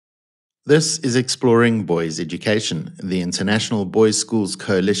This is Exploring Boys Education, the International Boys Schools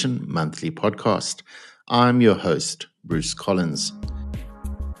Coalition monthly podcast. I'm your host, Bruce Collins.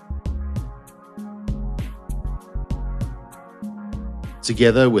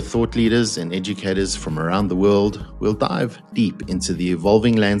 Together with thought leaders and educators from around the world, we'll dive deep into the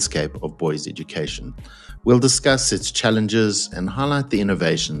evolving landscape of boys' education. We'll discuss its challenges and highlight the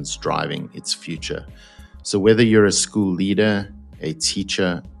innovations driving its future. So whether you're a school leader, a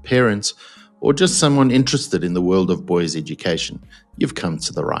teacher, parent, or just someone interested in the world of boys' education, you've come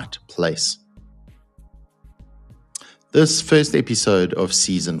to the right place. This first episode of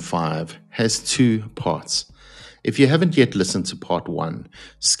Season 5 has 2 parts. If you haven't yet listened to Part 1,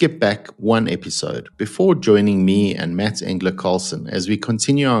 skip back 1 episode before joining me and Matt Engler-Carlson as we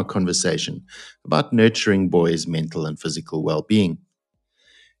continue our conversation about nurturing boys' mental and physical well-being.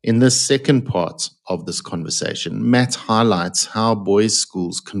 In this second part of this conversation, Matt highlights how boys'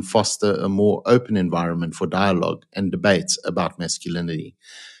 schools can foster a more open environment for dialogue and debate about masculinity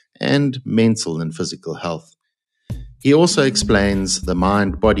and mental and physical health. He also explains the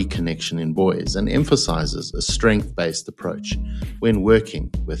mind-body connection in boys and emphasizes a strength-based approach when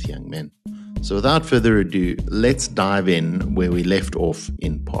working with young men. So without further ado, let's dive in where we left off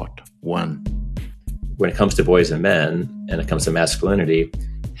in Part 1. When it comes to boys and men, and it comes to masculinity,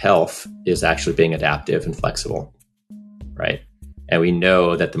 health is actually being adaptive and flexible, right? And we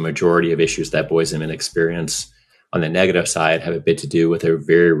know that the majority of issues that boys and men experience on the negative side have a bit to do with a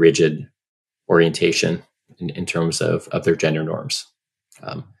very rigid orientation in terms of their gender norms.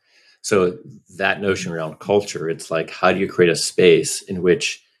 So that notion around culture, it's like, how do you create a space in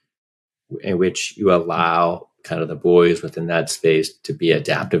which you allow kind of the boys within that space to be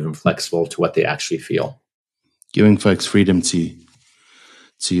adaptive and flexible to what they actually feel? Giving folks freedom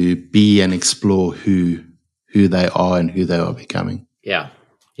to be and explore who they are and who they are becoming. Yeah.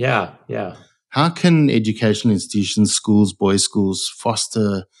 How can educational institutions, schools, boys' schools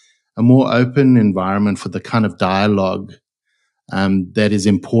foster a more open environment for the kind of dialogue that is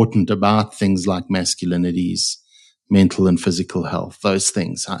important about things like masculinities, mental and physical health, those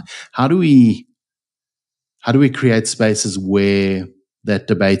things? How do we create spaces where that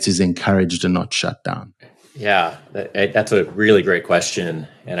debate is encouraged and not shut down? Yeah, that's a really great question.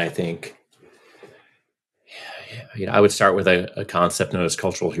 And I think, I would start with a concept known as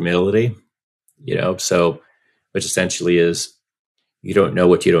cultural humility, so which essentially is you don't know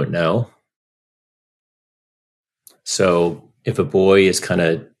what you don't know. So if a boy is kind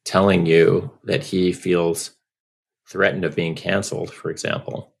of telling you that he feels threatened of being canceled, for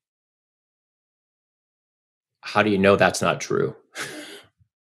example, how do you know that's not true?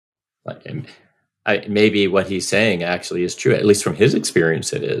 Maybe what he's saying actually is true, at least from his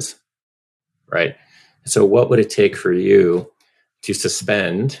experience it is, right? So what would it take for you to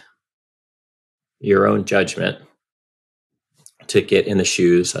suspend your own judgment to get in the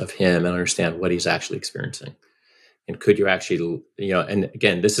shoes of him and understand what he's actually experiencing? And could you actually, and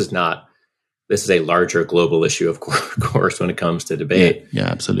again, this is a larger global issue, of course, when it comes to debate. Yeah,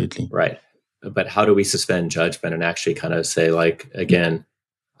 absolutely. Right. But how do we suspend judgment and actually kind of say, like, again,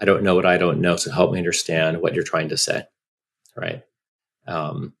 I don't know what I don't know, so help me understand what you're trying to say, right?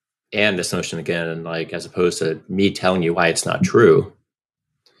 And this notion, again, like, as opposed to me telling you why it's not true,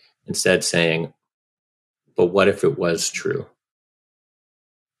 instead saying, but what if it was true,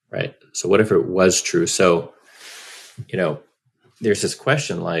 right? So what if it was true? So, there's this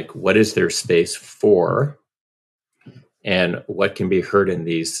question, like, what is there space for, and what can be heard in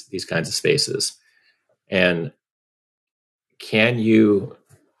these kinds of spaces? And can you,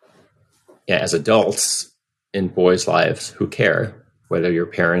 as adults in boys' lives who care, whether you're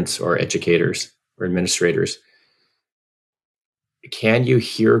parents or educators or administrators, can you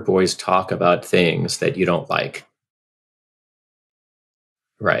hear boys talk about things that you don't like?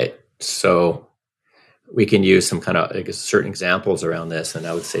 Right. So we can use some kind of certain examples around this. And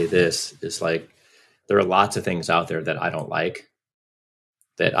I would say this is like, there are lots of things out there that I don't like,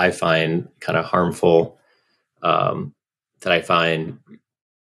 that I find kind of harmful, that I find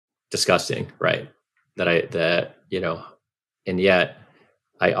disgusting, right? And yet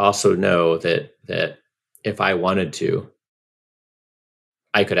I also know that if I wanted to,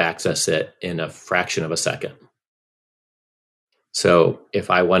 I could access it in a fraction of a second. So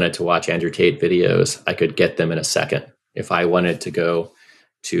if I wanted to watch Andrew Tate videos, I could get them in a second. If I wanted to go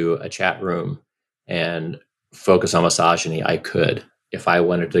to a chat room and focus on misogyny, I could. If I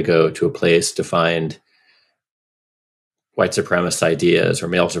wanted to go to a place to find white supremacist ideas or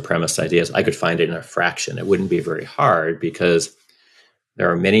male supremacist ideas, I could find it in a fraction. It wouldn't be very hard because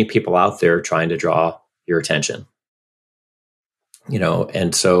there are many people out there trying to draw your attention.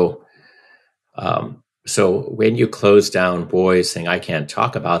 And so So when you close down boys saying, I can't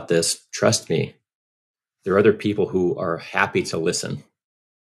talk about this, trust me, there are other people who are happy to listen.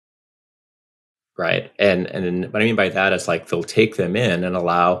 Right. And what I mean by that is like they'll take them in and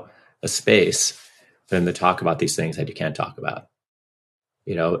allow a space for them to talk about these things that you can't talk about.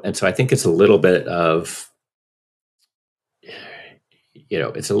 And so I think it's a little bit of,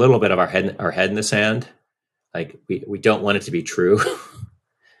 it's a little bit of our head in the sand. Like we don't want it to be true.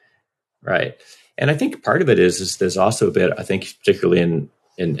 Right. And I think part of it is there's also a bit, I think, particularly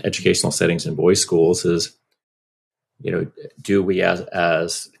in educational settings in boys' schools is, do we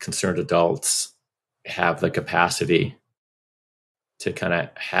as concerned adults have the capacity to kind of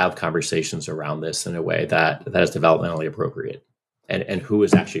have conversations around this in a way that is developmentally appropriate, and who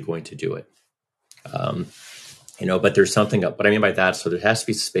is actually going to do it? But there's something up. What I mean by that, so there has to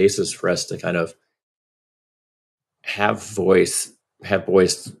be spaces for us to kind of have boys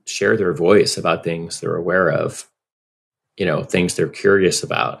share their voice about things they're aware of, things they're curious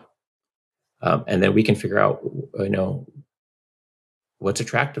about. And then we can figure out, what's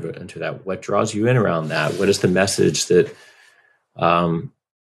attractive into that? What draws you in around that? What is the message that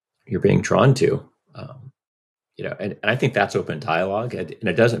you're being drawn to? And I think that's open dialogue. And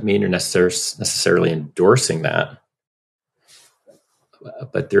it doesn't mean you're necessarily endorsing that.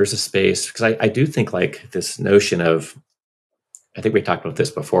 But there's a space, because I do think like this notion of, I think we talked about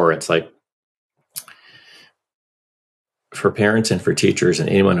this before, it's like for parents and for teachers and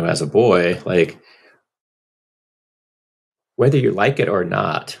anyone who has a boy, like whether you like it or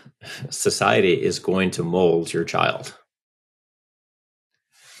not, society is going to mold your child.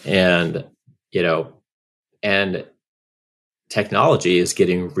 And, and technology is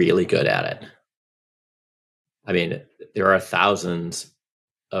getting really good at it. I mean, there are thousands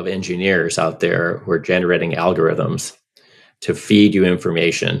of engineers out there who are generating algorithms to feed you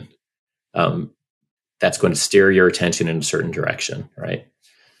information that's going to steer your attention in a certain direction, right?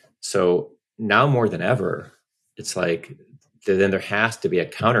 So now more than ever, it's like, then there has to be a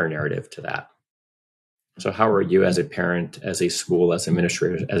counter narrative to that. So how are you as a parent, as a school, as an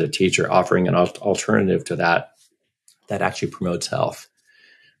administrator, as a teacher, offering an alternative to that actually promotes health,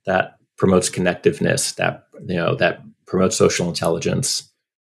 that promotes connectiveness, that promotes social intelligence,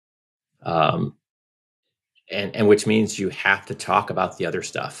 and which means you have to talk about the other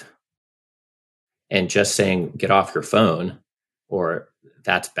stuff. And just saying get off your phone or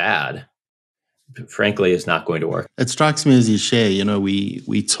that's bad, frankly, is not going to work. It strikes me as you share,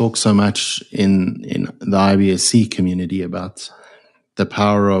 we talk so much in the IBSC community about the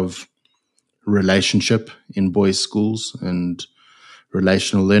power of relationship in boys' schools and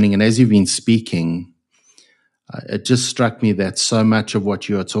relational learning. And as you've been speaking, it just struck me that so much of what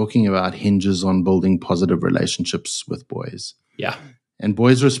you are talking about hinges on building positive relationships with boys. Yeah. And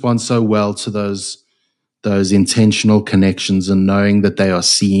boys respond so well to those intentional connections and knowing that they are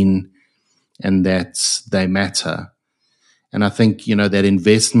seen and that they matter. And I think, that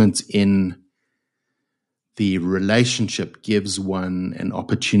investment in the relationship gives one an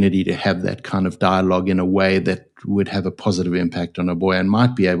opportunity to have that kind of dialogue in a way that would have a positive impact on a boy and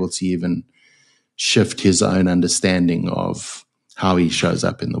might be able to even shift his own understanding of how he shows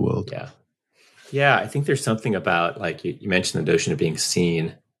up in the world. Yeah. Yeah. I think there's something about, like you mentioned, the notion of being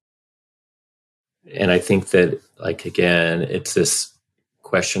seen. And I think that, like, again, it's this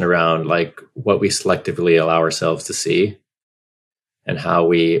question around like what we selectively allow ourselves to see and how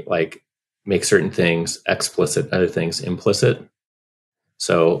we like make certain things explicit, other things implicit.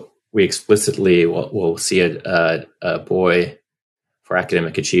 So we explicitly will see a boy for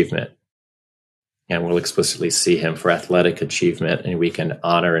academic achievement, and we'll explicitly see him for athletic achievement, and we can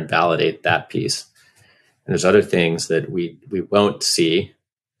honor and validate that piece. And there's other things that we won't see,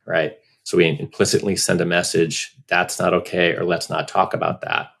 right? So we implicitly send a message, that's not okay, or let's not talk about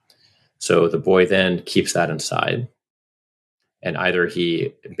that. So the boy then keeps that inside. And either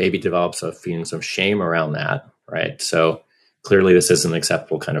he maybe develops a feeling of shame around that, right? So clearly this isn't an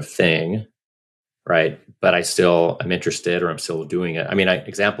acceptable kind of thing, right? But I'm interested, or I'm still doing it. I mean, an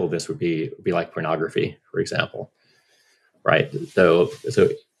example of this would be like pornography, for example, right? So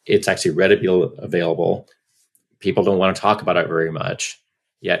it's actually readily available. People don't want to talk about it very much,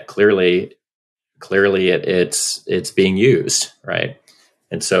 yet clearly it's being used, right?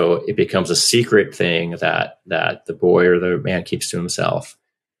 And so it becomes a secret thing that the boy or the man keeps to himself.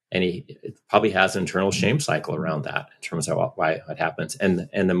 And he probably has an internal shame cycle around that in terms of why it happens. And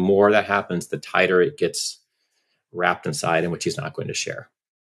the more that happens, the tighter it gets wrapped inside, in which he's not going to share.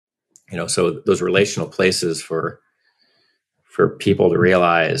 So those relational places for people to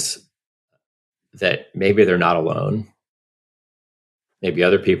realize that maybe they're not alone, maybe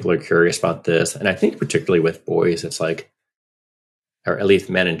other people are curious about this. And I think particularly with boys, it's like, or at least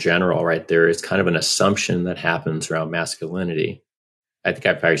men in general, right? There is kind of an assumption that happens around masculinity. I think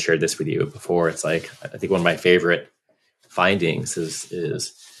I've probably shared this with you before. It's like, I think one of my favorite findings is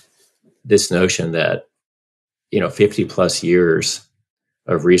this notion that, 50 plus years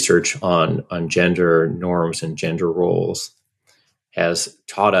of research on gender norms and gender roles has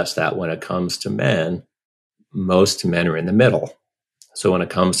taught us that when it comes to men, most men are in the middle. So when it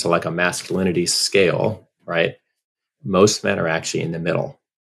comes to like a masculinity scale, right, most men are actually in the middle.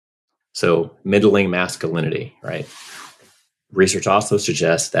 So middling masculinity, right? Research also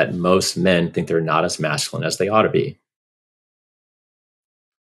suggests that most men think they're not as masculine as they ought to be.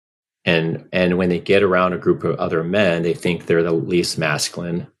 And when they get around a group of other men, they think they're the least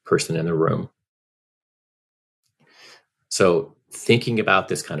masculine person in the room. So thinking about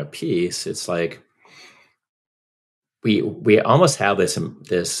this kind of piece, it's like we almost have this,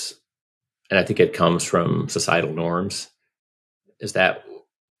 and I think it comes from societal norms, is that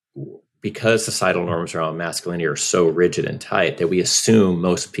because societal norms around masculinity are so rigid and tight that we assume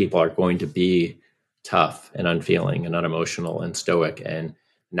most people are going to be tough and unfeeling and unemotional and stoic and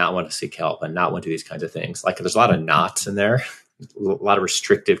not want to seek help and not want to do these kinds of things. Like there's a lot of knots in there, a lot of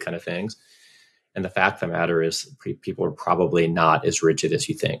restrictive kind of things. And the fact of the matter is people are probably not as rigid as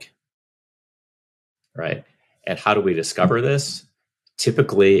you think, right? And how do we discover this?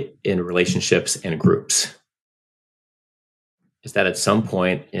 Typically in relationships and groups. Is that at some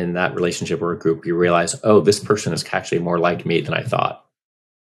point in that relationship or a group, you realize, oh, this person is actually more like me than I thought,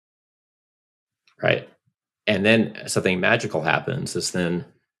 right? And then something magical happens is then,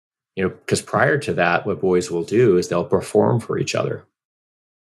 because prior to that, what boys will do is they'll perform for each other.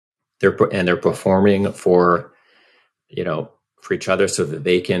 They're performing for each other so that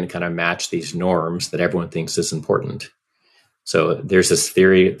they can kind of match these norms that everyone thinks is important. So there's this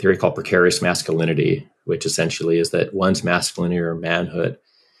theory called precarious masculinity, which essentially is that one's masculinity or manhood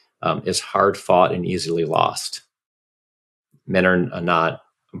is hard fought and easily lost. Men are not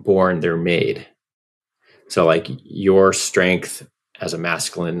born, they're made. So like your strength as a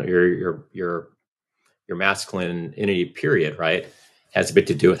masculine, your masculinity period, right, has a bit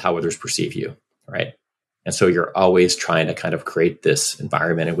to do with how others perceive you, right? And so you're always trying to kind of create this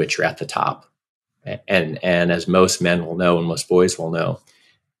environment in which you're at the top. And as most men will know and most boys will know,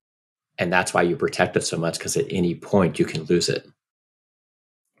 and that's why you protect it so much, because at any point you can lose it.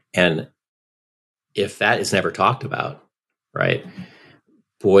 And if that is never talked about, right,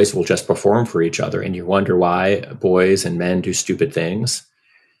 boys will just perform for each other. And you wonder why boys and men do stupid things.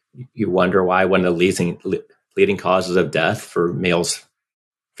 You wonder why one of the leading causes of death for males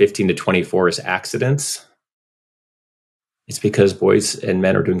 15 to 24 is accidents. It's because boys and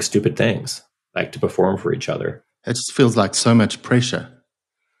men are doing stupid things, like to perform for each other. It just feels like so much pressure.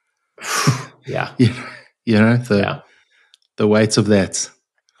 Yeah. The weight of that,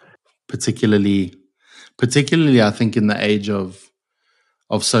 particularly I think in the age of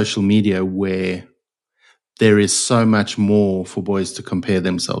social media where there is so much more for boys to compare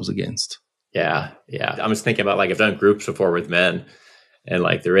themselves against. Yeah. I'm just thinking about, like, I've done groups before with men, and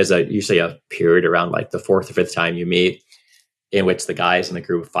like there is usually a period around like the fourth or fifth time you meet in which the guys in the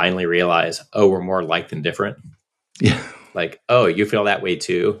group finally realize, oh, we're more alike than different. Yeah. Like, oh, you feel that way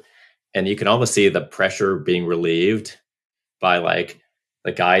too. And you can almost see the pressure being relieved by like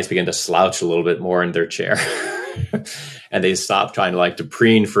the guys begin to slouch a little bit more in their chair and they stop trying to like to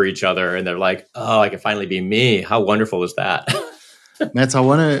preen for each other. And they're like, oh, I can finally be me. How wonderful is that? Matt, I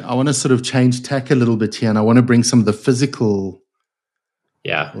want to sort of change tack a little bit here, and I want to bring some of the physical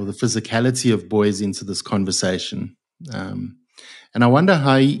or the physicality of boys into this conversation. And I wonder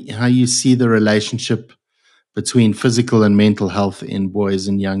how you see the relationship between physical and mental health in boys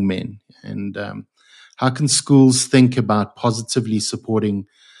and young men. And how can schools think about positively supporting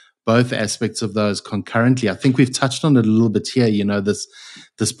both aspects of those concurrently? I think we've touched on it a little bit here,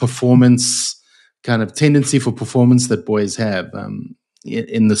 this performance kind of tendency for performance that boys have.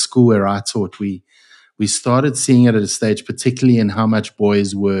 In the school where I taught, we started seeing it at a stage, particularly in how much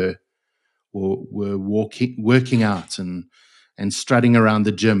boys were working out and strutting around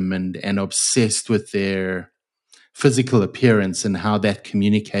the gym and obsessed with their physical appearance and how that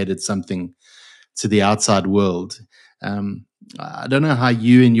communicated something to the outside world. I don't know how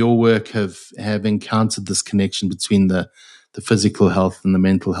you in your work have encountered this connection between the physical health and the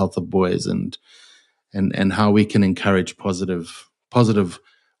mental health of boys, and how we can encourage positive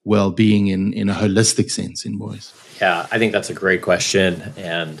well-being in a holistic sense in boys. Yeah, I think that's a great question.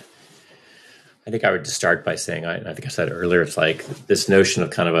 And I think I would just start by saying, I think I said earlier, it's like this notion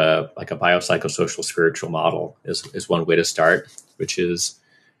of kind of a biopsychosocial spiritual model is one way to start, which is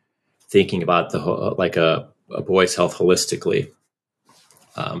thinking about the whole, like a boy's health holistically.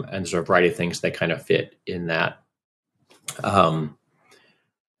 And there's a variety of things that kind of fit in that. And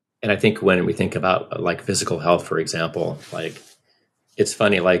I think when we think about like physical health, for example, like it's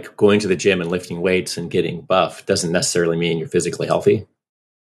funny, like going to the gym and lifting weights and getting buff doesn't necessarily mean you're physically healthy.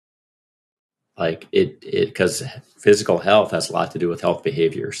 Like because physical health has a lot to do with health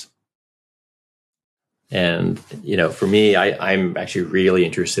behaviors. And, for me, I'm actually really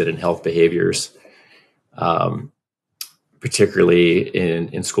interested in health behaviors, particularly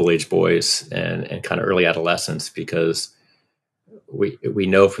in school-age boys and kind of early adolescents, because we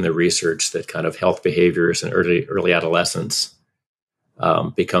know from the research that kind of health behaviors in early adolescence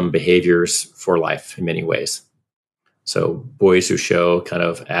become behaviors for life in many ways. So boys who show kind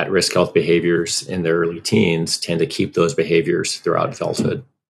of at-risk health behaviors in their early teens tend to keep those behaviors throughout adulthood.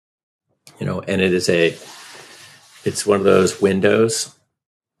 And it's one of those windows,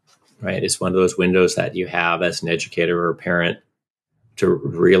 right? It's one of those windows that you have as an educator or a parent to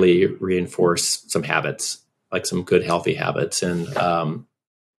really reinforce some habits, like some good, healthy habits. And, so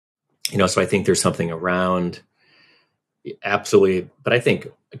I think there's something around absolutely, but I think,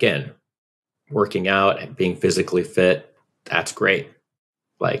 again, working out, being physically fit, that's great.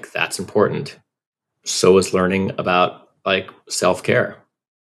 Like that's important. So is learning about like self-care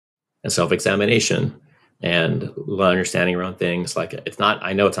and self-examination and understanding around things. Like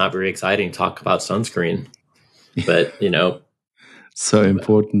I know it's not very exciting to talk about sunscreen, but so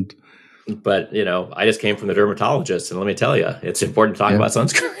important. But I just came from the dermatologist, and let me tell you, it's important to talk about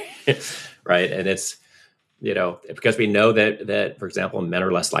sunscreen, right? And it's because we know that for example, men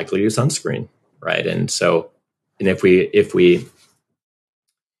are less likely to use sunscreen, right? And so, and if we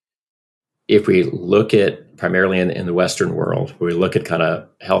look at primarily in the Western world, where we look at kind of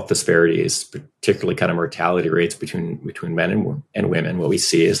health disparities, particularly kind of mortality rates between men and women, what we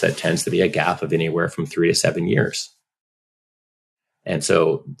see is that tends to be a gap of anywhere from 3 to 7 years. And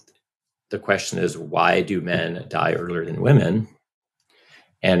so the question is, why do men die earlier than women?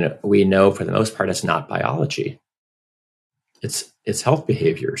 And we know for the most part, it's not biology. It's health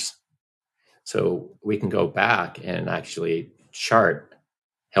behaviors. So we can go back and actually chart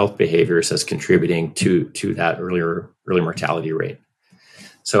health behaviors as contributing to that early mortality rate.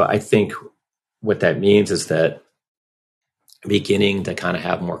 So I think what that means is that beginning to kind of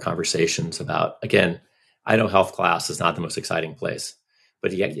have more conversations about, again, I know health class is not the most exciting place,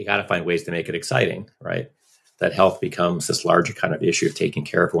 but you got to find ways to make it exciting, right? That health becomes this larger kind of issue of taking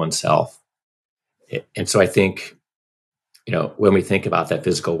care of oneself. And so I think, when we think about that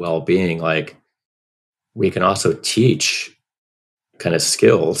physical well-being, like we can also teach kind of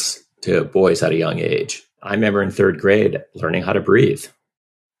skills to boys at a young age. I remember in 3rd grade learning how to breathe,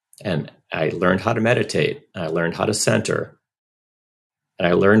 and I learned how to meditate, and I learned how to center, and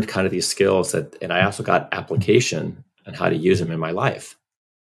I learned kind of these skills and I also got application and how to use them in my life.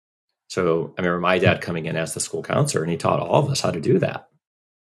 So I remember my dad coming in as the school counselor, and he taught all of us how to do that.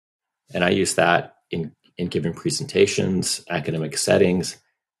 And I used that in giving presentations, academic settings,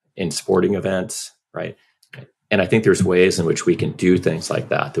 in sporting events, right? And I think there's ways in which we can do things like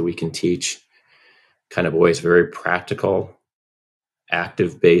that we can teach kind of boys very practical,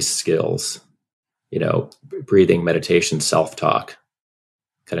 active-based skills, breathing, meditation, self-talk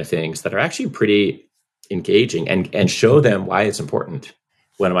kind of things that are actually pretty engaging and show them why it's important.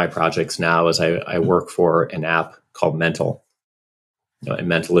 One of my projects now is I work for an app called Mental. And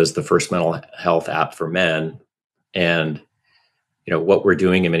Mental is the first mental health app for men. And what we're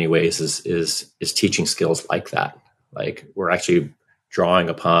doing in many ways is teaching skills like that. Like we're actually drawing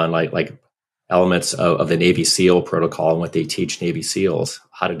upon like elements of the Navy SEAL protocol and what they teach Navy SEALs,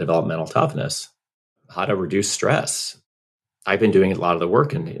 how to develop mental toughness, how to reduce stress. I've been doing a lot of the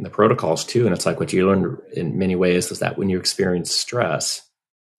work in the protocols too. And it's like what you learn in many ways is that when you experience stress,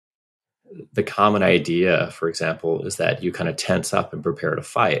 the common idea, for example, is that you kind of tense up and prepare to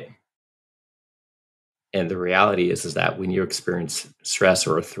fight. And the reality is that when you experience stress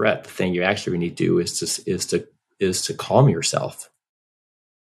or a threat, the thing you actually need to do is to calm yourself,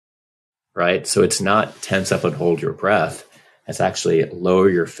 right? So it's not tense up and hold your breath. It's actually lower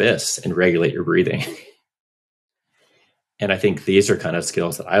your fists and regulate your breathing. And I think these are kind of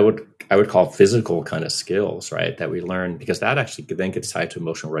skills that I would call physical kind of skills, right? That we learn, because that actually then gets tied to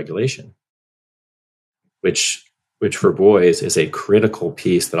emotional regulation, which for boys is a critical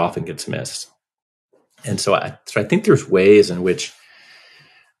piece that often gets missed. And so I think there's ways in which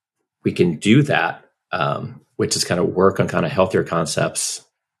we can do that, which is kind of work on kind of healthier concepts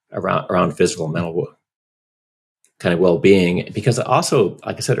around physical and mental kind of well-being, because also,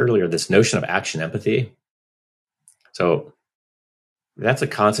 like I said earlier, this notion of action empathy. So that's a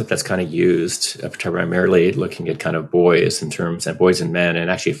concept that's kind of used primarily looking at kind of boys in terms of boys and men,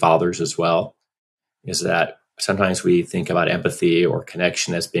 and actually fathers as well, is that sometimes we think about empathy or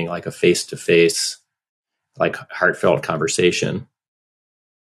connection as being like a face-to-face, like heartfelt conversation.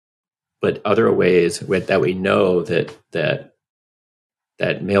 But other ways that we know that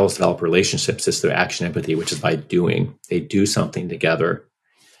males develop relationships is through action empathy, which is by doing. They do something together.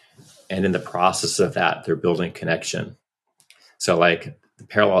 And in the process of that, they're building connection. So like the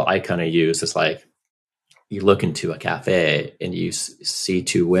parallel I kind of use is like you look into a cafe and you see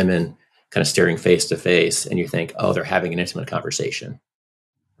two women kind of staring face to face and you think, oh, they're having an intimate conversation,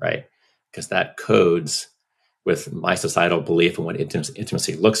 right? Because that codes with my societal belief in what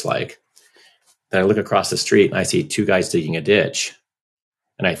intimacy looks like. Then I look across the street and I see two guys digging a ditch.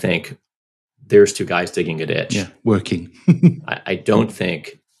 And I think, there's two guys digging a ditch. Yeah, working. I don't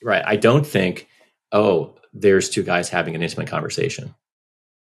think, right. I don't think, oh, there's two guys having an intimate conversation.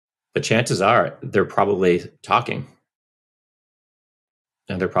 But chances are they're probably talking.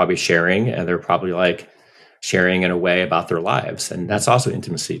 And they're probably sharing, and they're probably like sharing in a way about their lives. And that's also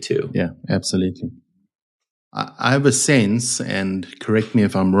intimacy too. Yeah, absolutely. I have a sense, and correct me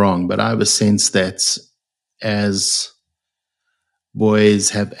if I'm wrong, but I have a sense that as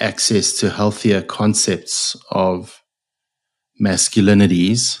boys have access to healthier concepts of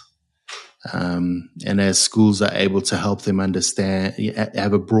masculinities, and as schools are able to help them understand,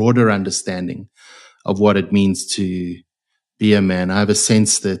 have a broader understanding of what it means to be a man, I have a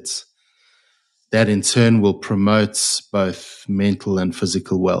sense that in turn will promote both mental and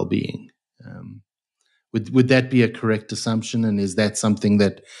physical well-being. Would that be a correct assumption? And is that something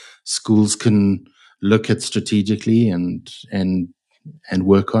that schools can look at strategically and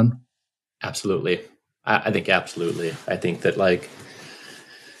work on? Absolutely. I think absolutely. I think that like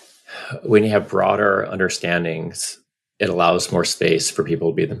when you have broader understandings, it allows more space for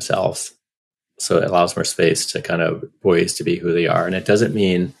people to be themselves. So it allows more space to kind of boys to be who they are. And it doesn't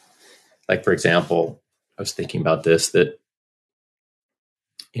mean, like, for example, I was thinking about this, that,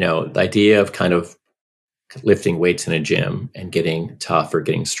 the idea of kind of lifting weights in a gym and getting tough or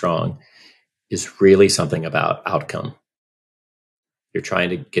getting strong is really something about outcome. You're trying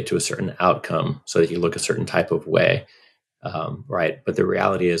to get to a certain outcome so that you look a certain type of way, right? But the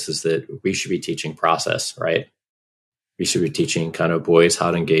reality is that we should be teaching process, right? We should be teaching kind of boys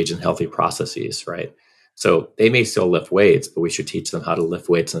how to engage in healthy processes, right? So they may still lift weights, but we should teach them how to lift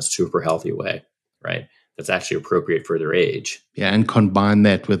weights in a super healthy way, right? That's actually appropriate for their age. Yeah, and combine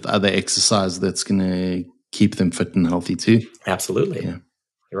that with other exercise that's going to keep them fit and healthy too. Absolutely. Yeah.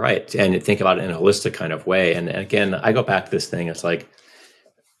 You're right. And think about it in a holistic kind of way. And again, I go back to this thing. It's like,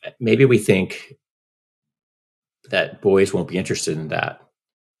 maybe we think that boys won't be interested in that.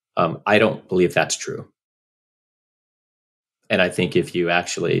 I don't believe that's true. And I think if you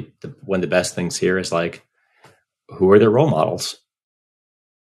actually, one of the best things here is like, who are their role models?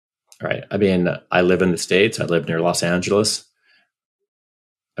 Right. I mean, I live in the States. I live near Los Angeles.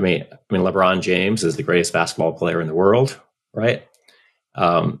 I mean, LeBron James is the greatest basketball player in the world, right?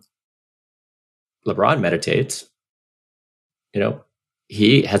 LeBron meditates.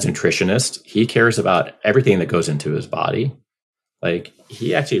 He has a nutritionist. He cares about everything that goes into his body. Like,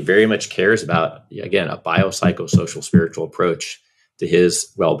 he actually very much cares about, again, a biopsychosocial spiritual approach to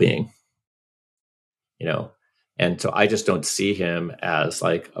his well-being. And so I just don't see him as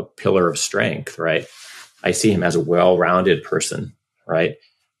like a pillar of strength, right? I see him as a well-rounded person, right?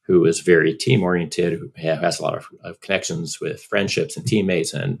 Who is very team-oriented, who has a lot of connections with friendships and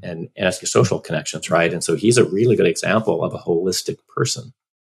teammates and social connections, right? And so he's a really good example of a holistic person.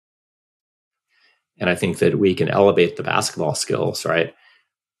 And I think that we can elevate the basketball skills, right?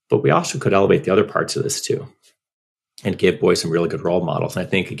 But we also could elevate the other parts of this too and give boys some really good role models. And I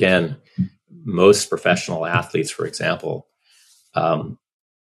think, again, most professional athletes, for example,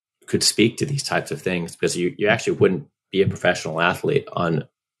 could speak to these types of things, because you actually wouldn't be a professional athlete on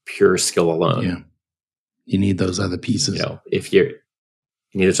pure skill alone. Yeah. You need those other pieces. If you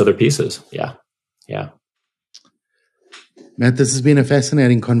need those other pieces. Yeah. Yeah. Matt, this has been a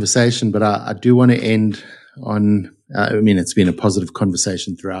fascinating conversation, but I do want to end on, it's been a positive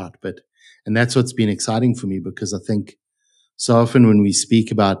conversation throughout, and that's what's been exciting for me, because I think so often when we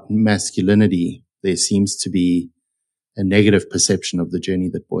speak about masculinity, there seems to be a negative perception of the journey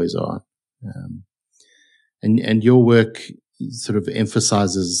that boys are on. And your work sort of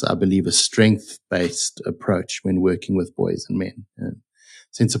emphasizes, I believe, a strength-based approach when working with boys and men, a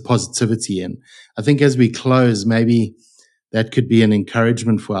sense of positivity. And I think as we close, maybe that could be an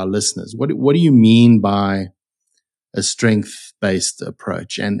encouragement for our listeners. What do you mean by a strength-based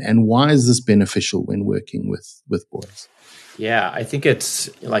approach, and why is this beneficial when working with boys? Yeah, I think it's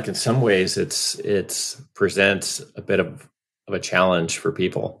like in some ways it's presents a bit of a challenge for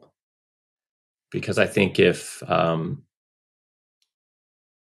people, because I think if I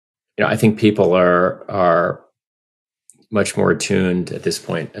think people are much more attuned at this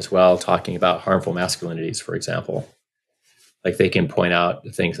point as well, talking about harmful masculinities, for example. Like they can point out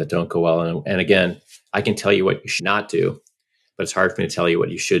the things that don't go well. And again, I can tell you what you should not do, but it's hard for me to tell you what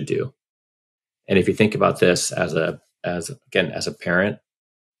you should do. And if you think about this as a parent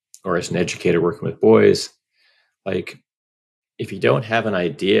or as an educator working with boys, like if you don't have an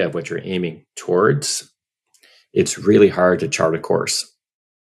idea of what you're aiming towards, it's really hard to chart a course.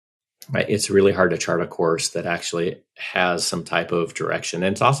 Right? It's really hard to chart a course that actually has some type of direction.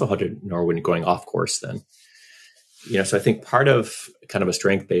 And it's also hard to know when you're going off course then. So I think part of kind of a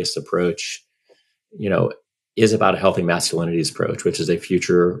strength-based approach, is about a healthy masculinities approach, which is a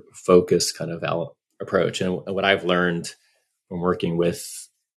future-focused kind of approach. And what I've learned from working with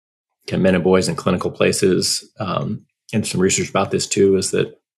men and boys in clinical places, and some research about this too, is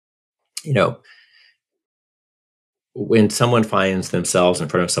that, when someone finds themselves in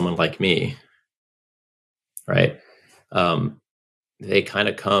front of someone like me, right, they kind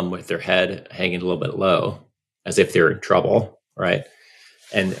of come with their head hanging a little bit low, as if they're in trouble, right?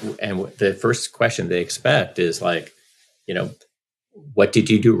 And the first question they expect is like, what did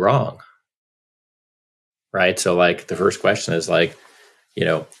you do wrong, right? So like the first question is like,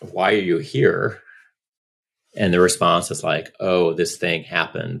 why are you here? And the response is like, oh, this thing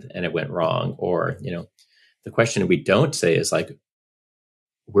happened and it went wrong. Or, the question we don't say is like,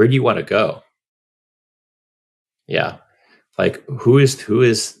 where do you want to go? Yeah. Like who is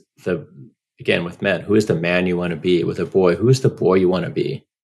the, again, with men, who is the man you want to be? With a boy, who is the boy you want to be?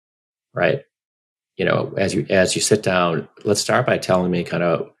 Right. As you sit down, let's start by telling me kind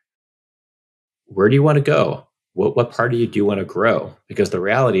of, where do you want to go? What part of you do you want to grow? Because the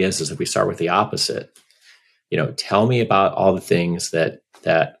reality is if we start with the opposite, tell me about all the things that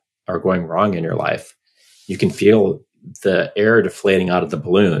are going wrong in your life. You can feel the air deflating out of the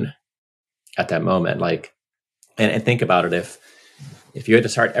balloon at that moment. Like, and think about it. If you had to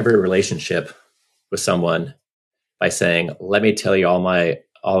start every relationship with someone by saying, let me tell you all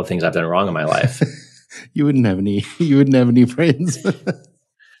the things I've done wrong in my life, you wouldn't have any friends.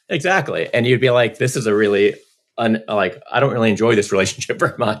 Exactly. And you'd be like, this is a really I don't really enjoy this relationship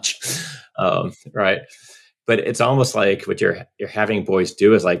very much. Right. But it's almost like what you're having boys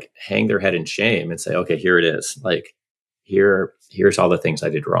do is like hang their head in shame and say, okay, here it is. Like here's all the things I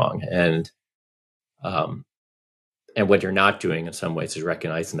did wrong. And what you're not doing in some ways is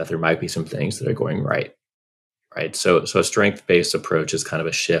recognizing that there might be some things that are going right. Right. So a strength-based approach is kind of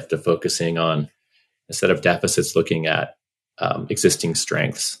a shift of focusing on, instead of deficits, looking at existing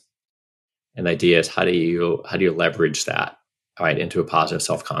strengths. And the idea is how do you leverage that, right, into a positive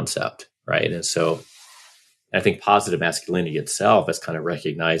self-concept, right? And so I think positive masculinity itself is kind of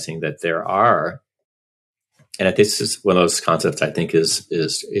recognizing that there are, and this is one of those concepts I think is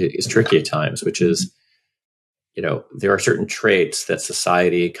tricky at times, which is, there are certain traits that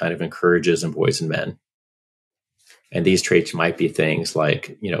society kind of encourages in boys and men. And these traits might be things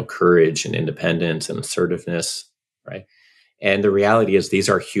like, courage and independence and assertiveness, right? And the reality is these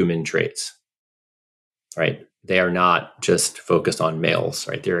are human traits, right? They are not just focused on males,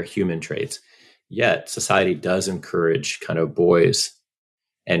 right? They're human traits. Yet society does encourage kind of boys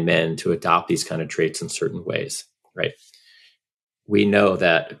and men to adopt these kind of traits in certain ways, right? We know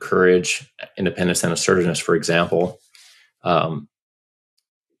that courage, independence, and assertiveness, for example,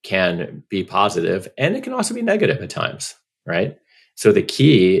 can be positive, and it can also be negative at times, right? So the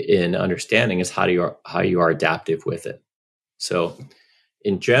key in understanding is how you are adaptive with it. So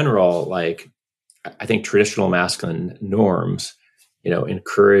in general, like I think traditional masculine norms,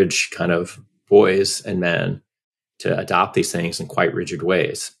 encourage kind of boys and men to adopt these things in quite rigid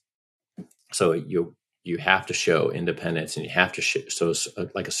ways. So you have to show independence, and you have to show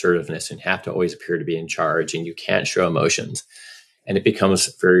like assertiveness, and you have to always appear to be in charge, and you can't show emotions. And it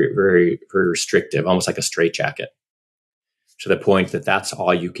becomes very, very, very restrictive, almost like a straitjacket, to the point that that's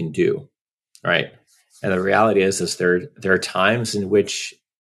all you can do, right? And the reality is there are times in which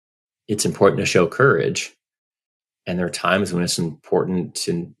it's important to show courage, and there are times when it's important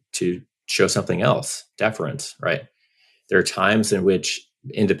to show something else, deference, right? There are times in which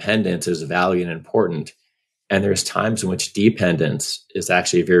independence is valued and important, and there's times in which dependence is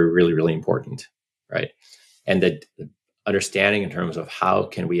actually very, really, really important, right? And the understanding in terms of how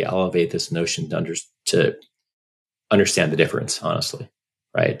can we elevate this notion to understand the difference, honestly,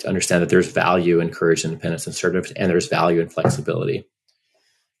 right? To understand that there's value in courage, independence, and assertiveness, and there's value in flexibility.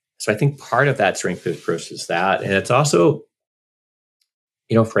 So I think part of that strength-based approach is that. And it's also,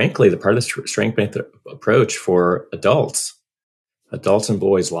 frankly, the part of the strength-based approach for adults and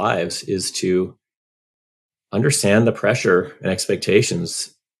boys' lives is to understand the pressure and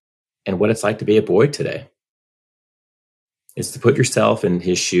expectations and what it's like to be a boy today. Is to put yourself in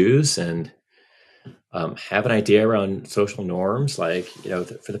his shoes and have an idea around social norms. Like,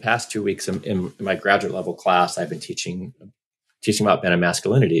 for the past 2 weeks in my graduate level class, I've been teaching about men and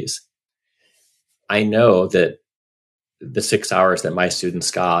masculinities. I know that the 6 hours that my students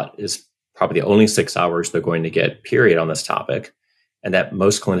got is probably the only 6 hours they're going to get, period, on this topic. And that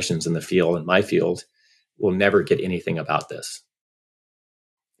most clinicians in the field, in my field, will never get anything about this.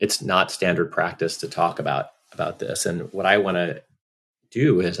 It's not standard practice to talk about this. And what I want to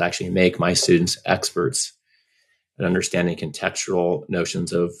do is actually make my students experts in understanding contextual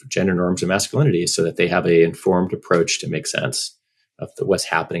notions of gender norms and masculinity so that they have an informed approach to make sense of what's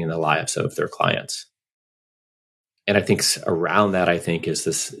happening in the lives of their clients. And I think around that,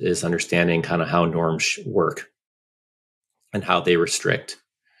 is understanding kind of how norms work and how they restrict,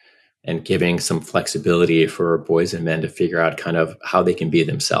 and giving some flexibility for boys and men to figure out kind of how they can be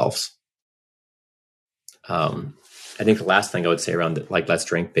themselves. I think the last thing I would say around that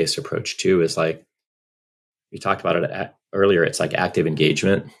strength-based approach too is like, you talked about it earlier, it's like active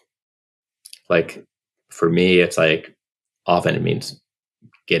engagement. Like for me, it's like often it means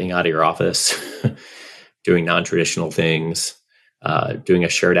getting out of your office, doing non-traditional things, doing a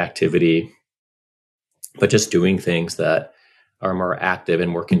shared activity, but just doing things that are more active and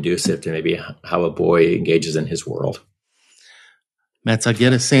more conducive to maybe how a boy engages in his world. Matt, I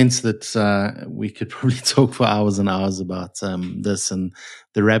get a sense that we could probably talk for hours and hours about this, and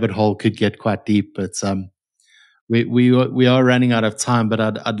the rabbit hole could get quite deep. But we are running out of time. But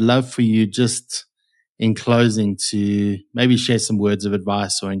I'd love for you, just in closing, to maybe share some words of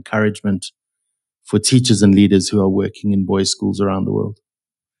advice or encouragement for teachers and leaders who are working in boys' schools around the world.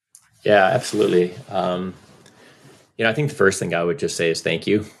 Yeah, absolutely. I think the first thing I would just say is thank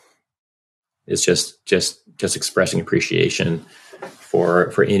you. It's just expressing appreciation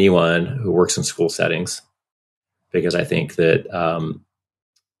for anyone who works in school settings, because I think that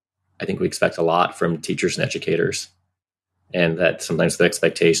we expect a lot from teachers and educators, and that sometimes the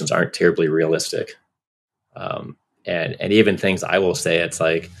expectations aren't terribly realistic. And even things I will say, it's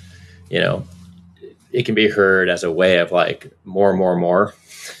like, it can be heard as a way of like more.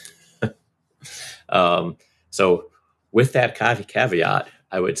 So with that caveat,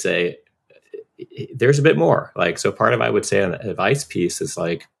 I would say there's a bit more. Like, so part of, I would say, an advice piece is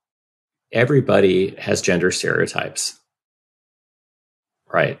like, everybody has gender stereotypes,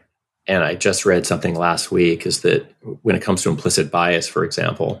 right? And I just read something last week is that when it comes to implicit bias, for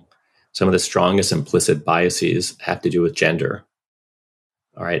example, some of the strongest implicit biases have to do with gender.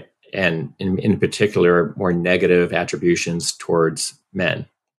 All right. And in particular, more negative attributions towards men.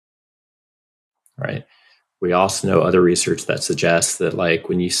 Right. We also know other research that suggests that, like,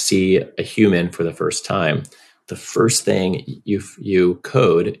 when you see a human for the first time, the first thing you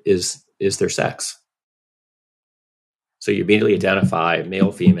code is their sex. So you immediately identify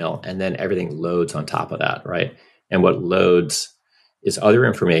male, female, and then everything loads on top of that, right? And what loads is other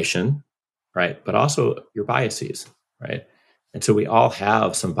information, right? But also your biases, right? And so we all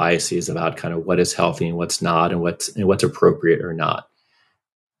have some biases about kind of what is healthy and what's not, and what's appropriate or not.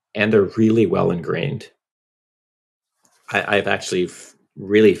 And they're really well ingrained. I've actually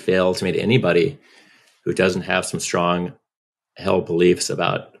really failed to meet anybody who doesn't have some strong held beliefs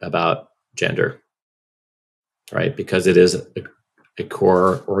about gender, right? Because it is a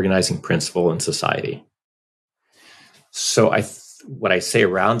core organizing principle in society. So what I say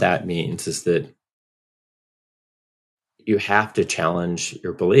around that means is that you have to challenge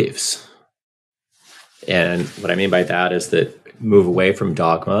your beliefs. And what I mean by that is that move away from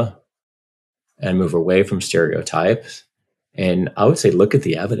dogma and move away from stereotypes. And I would say, look at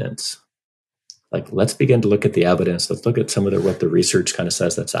the evidence. Like, let's begin to look at the evidence. Let's look at some of what the research kind of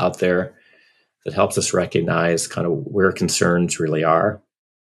says that's out there that helps us recognize kind of where concerns really are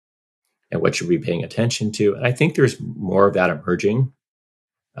and what should we be paying attention to. And I think there's more of that emerging,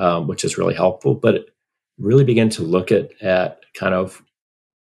 which is really helpful. But really begin to look at kind of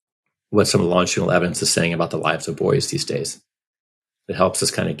what some longitudinal evidence is saying about the lives of boys these days. It helps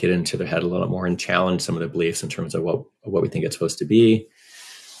us kind of get into their head a little more and challenge some of their beliefs in terms of what we think it's supposed to be.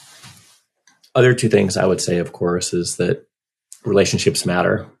 Other two things I would say, of course, is that relationships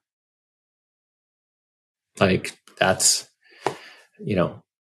matter. Like, that's,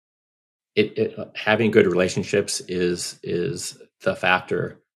 having good relationships is the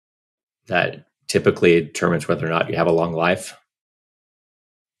factor that typically determines whether or not you have a long life,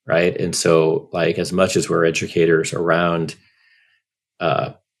 right? And so, like, as much as we're educators around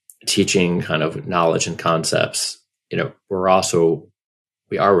teaching kind of knowledge and concepts,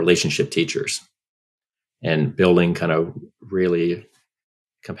 we are relationship teachers, and building kind of really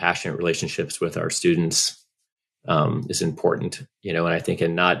compassionate relationships with our students is important, and I think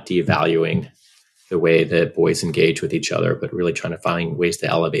in not devaluing the way that boys engage with each other, but really trying to find ways to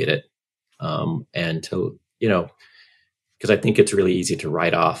elevate it. And to, because I think it's really easy to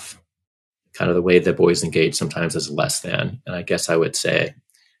write off kind of the way that boys engage sometimes as less than. And I guess I would say,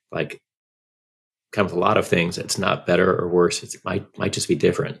 like, kind of a lot of things, it's not better or worse. It might just be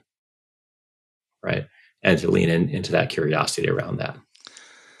different. Right. And to lean into that curiosity around that.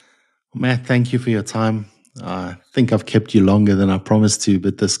 Matt, thank you for your time. I think I've kept you longer than I promised to,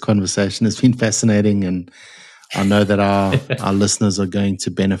 but this conversation has been fascinating, and I know that our listeners are going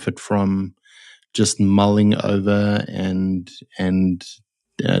to benefit from just mulling over and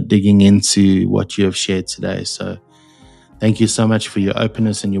digging into what you have shared today. So thank you so much for your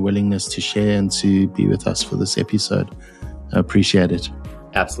openness and your willingness to share and to be with us for this episode. I appreciate it.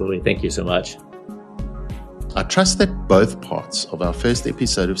 Absolutely. Thank you so much. I trust that both parts of our first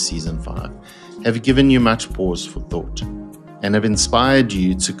episode of Season 5 have given you much pause for thought and have inspired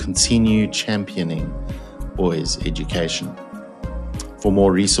you to continue championing boys' education. For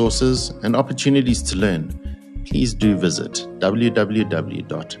more resources and opportunities to learn, please do visit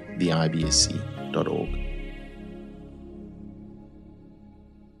www.theibsc.org.